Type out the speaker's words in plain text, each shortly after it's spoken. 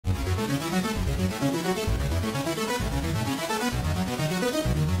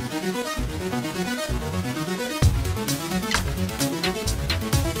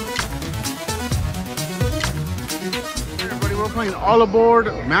playing All Aboard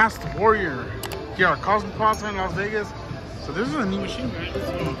Masked Warrior here at Cosmopolitan, Las Vegas. So this is a new machine, guys.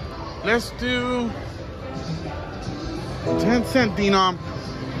 Let's do 10-cent denom,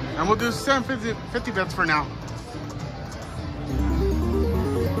 and we'll do 750 bets for now.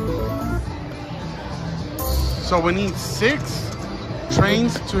 So we need 6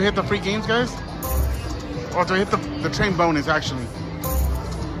 trains to hit the free games, guys, or to hit the train bonus, actually.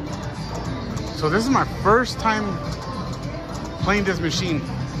 So this is my first time playing this machine.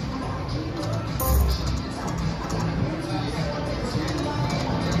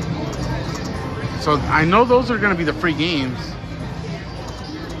 So I know those are going to be the free games.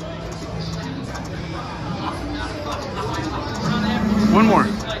 One more.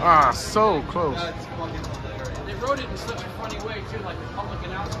 Ah, so close. They wrote it in such a funny way too, like a public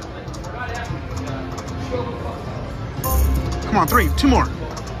announcement. We're not asking. Come on, 3, 2 more.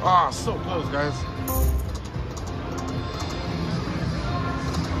 Ah, so close, guys.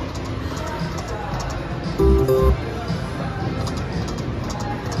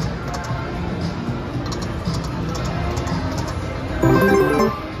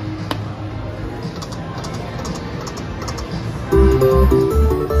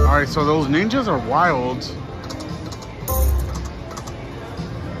 All right, so those ninjas are wild.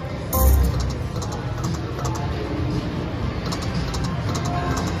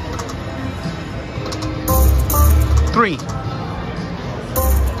 Three.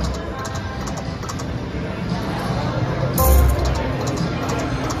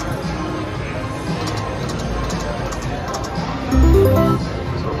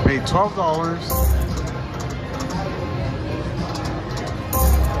 So pay $12.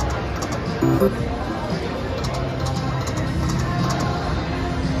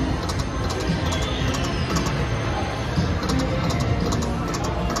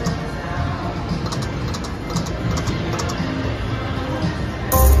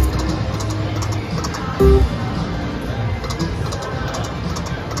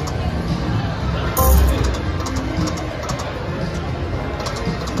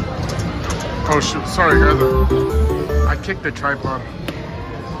 Oh shoot, sorry guys, I kicked the tripod.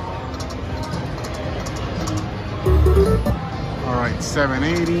 All right,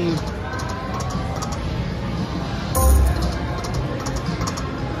 780.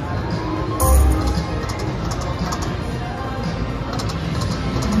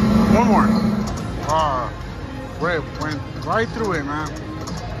 One more. Ah, went right through it, man.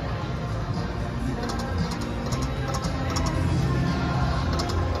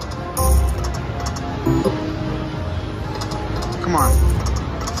 Come on,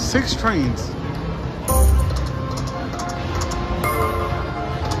 6 trains.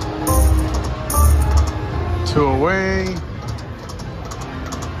 Two away.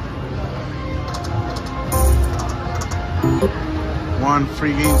 One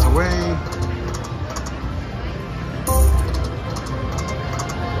free games away.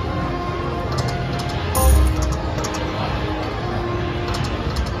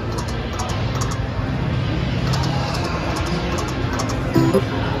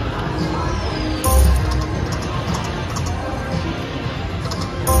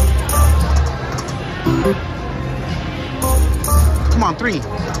 Come on, 3.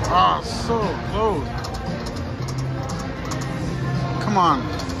 Ah, so close. Come on.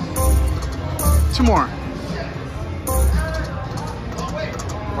 2 more.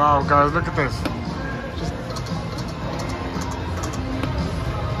 Wow, guys, look at this.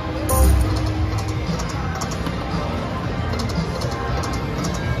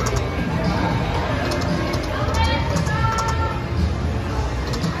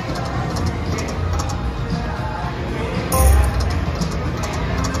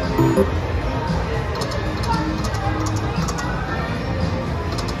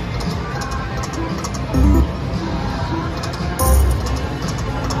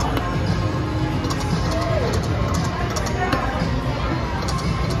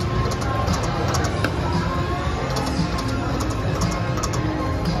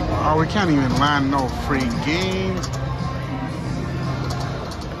 Oh, we can't even land no free games.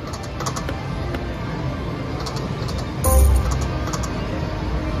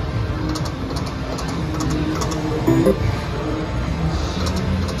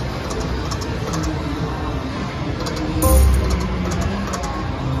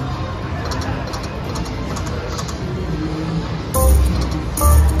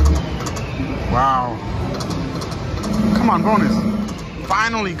 Wow. Come on, bonus.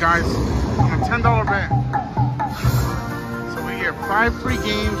 Finally, guys, on a $10 bet. So we get 5 free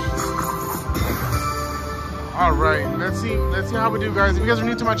games. All right, let's see how we do, guys. If you guys are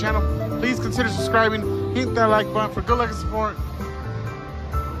new to my channel, please consider subscribing. Hit that like button for good luck and support.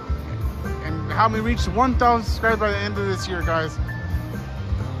 help me reach 1,000 subscribers by the end of this year, guys.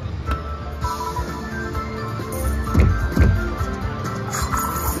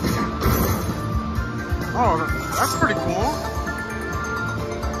 Oh, that's pretty cool.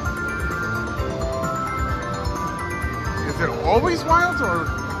 Is it always wild or?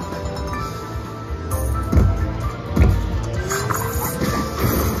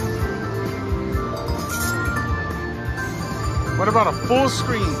 What about a full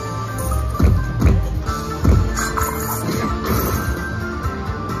screen?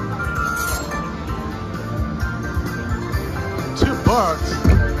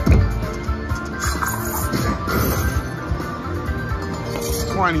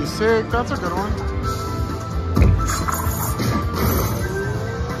 $2. 26, that's a good one.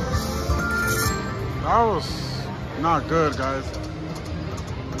 That was not good, guys.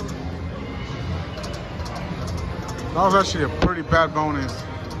 That was actually a pretty bad bonus.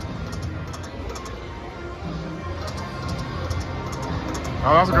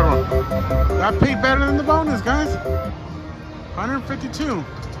 Oh, that was a good one. That paid better than the bonus, guys. 152.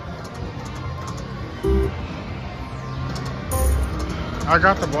 I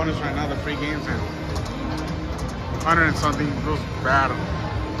got the bonus right now, the free games, and 100 and something. It was bad.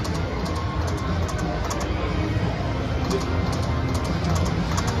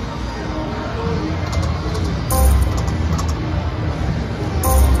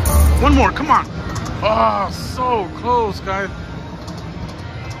 One more, come on. Oh, so close, guys.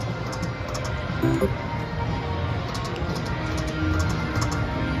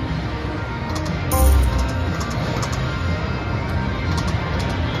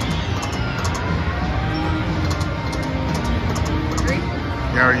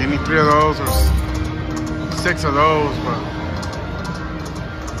 Yeah, you need 3 of those or 6 of those, but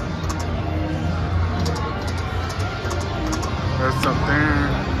there's up there.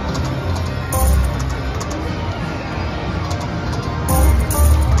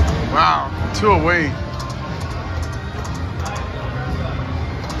 Wow, 2 away.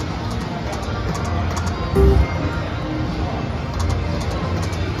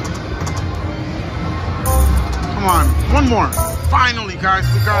 Come on, one more. Finally, guys,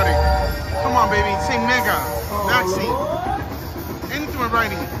 we got it. Come on, baby. Say mega, maxi, anything with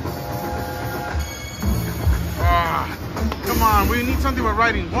writing. Ah, come on, we need something with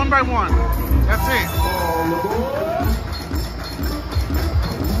writing. 1 by 1. That's it.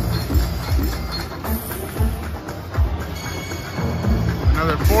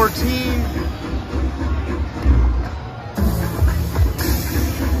 Another 14.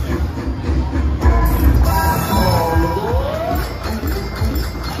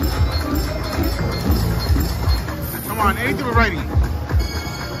 Come on, anything with writing.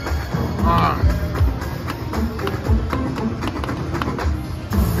 Ah.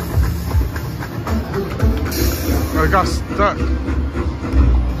 Oh, it got stuck.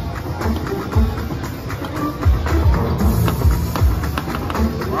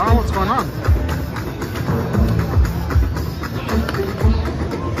 Wow, what's going on?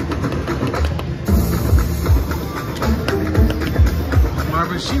 My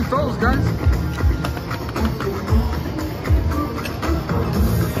machine froze, guys.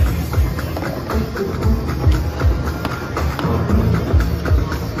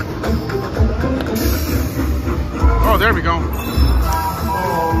 Oh, there we go.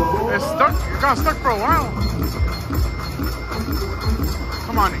 It's stuck. It got stuck for a while.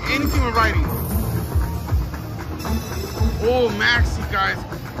 Come on, anything with writing. Oh, maxi, guys.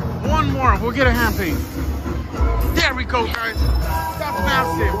 1 more. We'll get a Handpay. There we go, guys. That's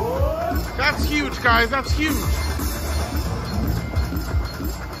massive. That's huge, guys. That's huge.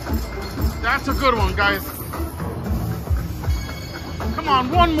 That's a good one, guys. Come on,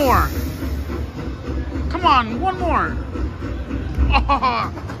 1 more. Come on, 1 more. Oh,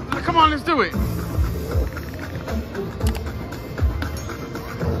 come on, let's do it.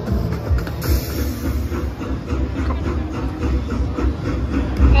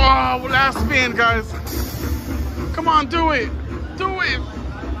 Oh, last spin, guys. Come on, do it. Do it.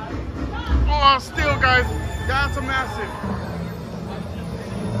 Oh, still, guys. That's a massive.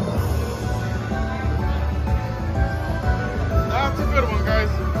 That's a good one, guys.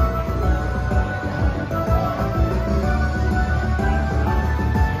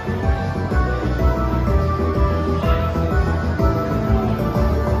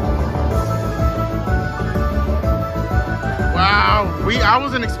 Wow, I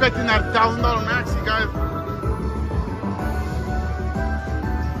wasn't expecting that $1,000 maxi, guys.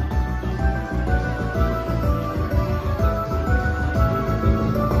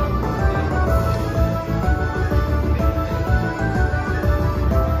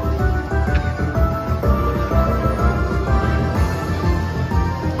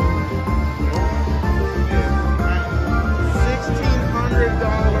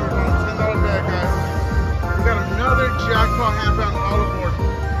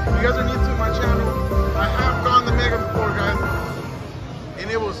 you guys are new to my channel, I have gone the mega before, guys, and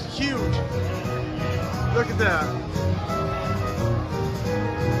it was huge. Look at that.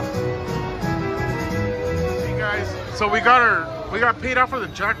 Hey guys, so we got paid off for the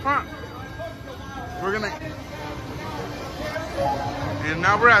jackpot. We're gonna, and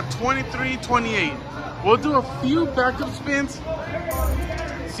now we're at 23.28. We'll do a few backup spins.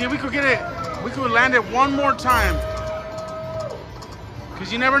 See if we could get it. We could land it one more time.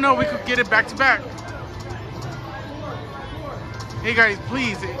 Cause you never know, we could get it back to back. Hey guys,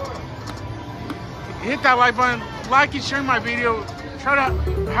 please hit that like button, like and share my video. Try to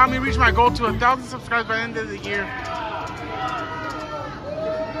help me reach my goal to 1,000 subscribers by the end of the year.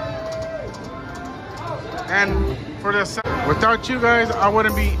 And for this, without you guys, I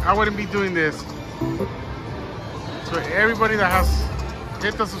wouldn't be doing this. So everybody that has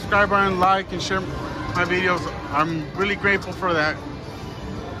hit the subscribe button, like and share my videos, I'm really grateful for that.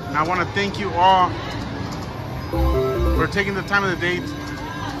 And I want to thank you all for taking the time of the day.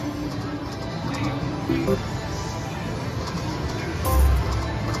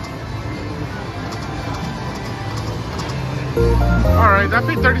 All right, that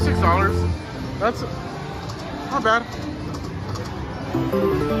paid $36. That's not bad.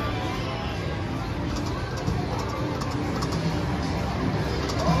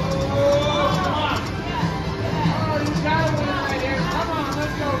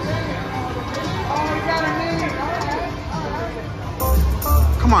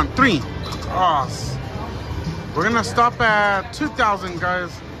 Come on, 3. Oh, we're gonna stop at 2,000,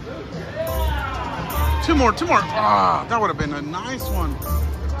 guys. Two more. Ah, that would have been a nice one.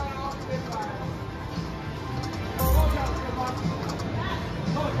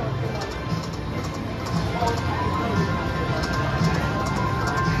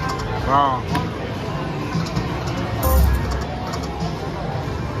 Wow.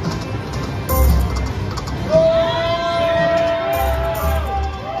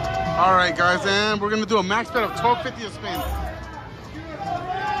 All right, guys, and we're gonna do a max bet of $12.50 a spin.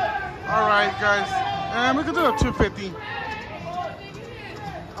 All right, guys, and we can do a $2.50.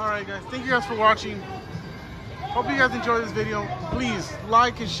 All right, guys, thank you guys for watching. Hope you guys enjoyed this video. Please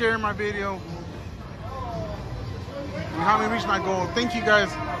like and share my video and help me reach my goal. Thank you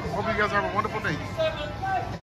guys. Hope you guys have a wonderful day.